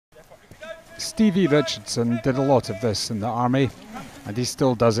Stevie Richardson did a lot of this in the army, and he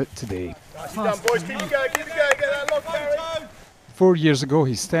still does it today. Done, boys. Keep it going, keep it going. Get that log carried. 4 years ago,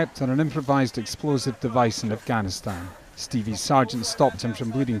 he stepped on an improvised explosive device in Afghanistan. Stevie's sergeant stopped him from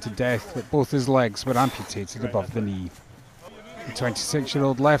bleeding to death, but both his legs were amputated above the knee. The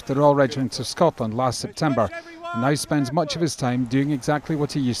 26-year-old left the Royal Regiment of Scotland last September and now spends much of his time doing exactly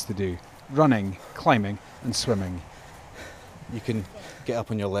what he used to do: running, climbing and swimming. You can get up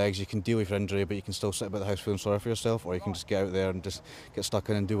on your legs, you can deal with your injury, but you can still sit about the house feeling sorry for yourself, or you can just get out there and just get stuck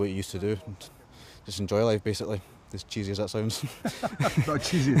in and do what you used to do. And just enjoy life, basically. As cheesy as that sounds. Not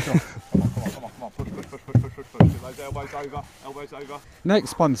cheesy at all. Come on, push. Those elbows over.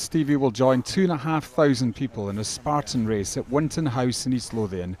 Next month, Stevie will join 2,500 people in a Spartan race at Winton House in East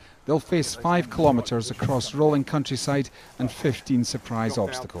Lothian. They'll face 5 kilometres across rolling countryside and 15 surprise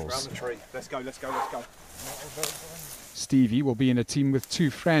obstacles. Let's go. Stevie will be in a team with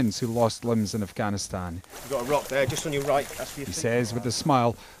 2 friends who lost limbs in Afghanistan. You've got a rock there, just on your right. That's for your He feet. says with a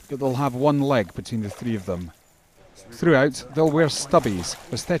smile that they'll have 1 leg between the 3 of them. Throughout, they'll wear stubbies,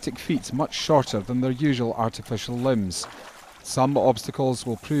 prosthetic feet much shorter than their usual artificial limbs. Some obstacles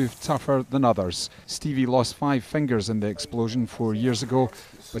will prove tougher than others. Stevie lost 5 fingers in the explosion 4 years ago,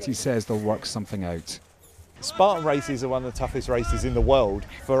 but he says they'll work something out. Spartan races are one of the toughest races in the world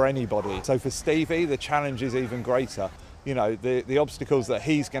for anybody. So for Stevie, the challenge is even greater. You know, the obstacles that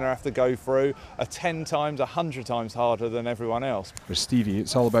he's going to have to go through are 10 times, 100 times harder than everyone else. For Stevie,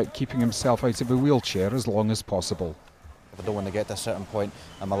 it's all about keeping himself out of a wheelchair as long as possible. If I don't want to get to a certain point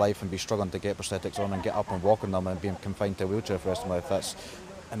in my life and be struggling to get prosthetics on and get up and walk on them and being confined to a wheelchair for the rest of my life, that's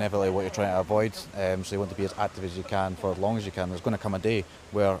inevitably what you're trying to avoid. So you want to be as active as you can for as long as you can. There's going to come a day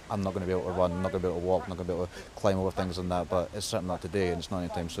where I'm not going to be able to run, I'm not going to be able to walk, I'm not going to be able to climb over things and that, but it's certainly not today and it's not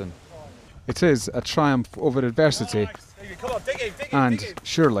anytime soon. It is a triumph over adversity and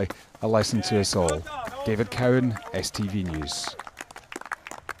surely a lesson to us all. David Cowan, STV News.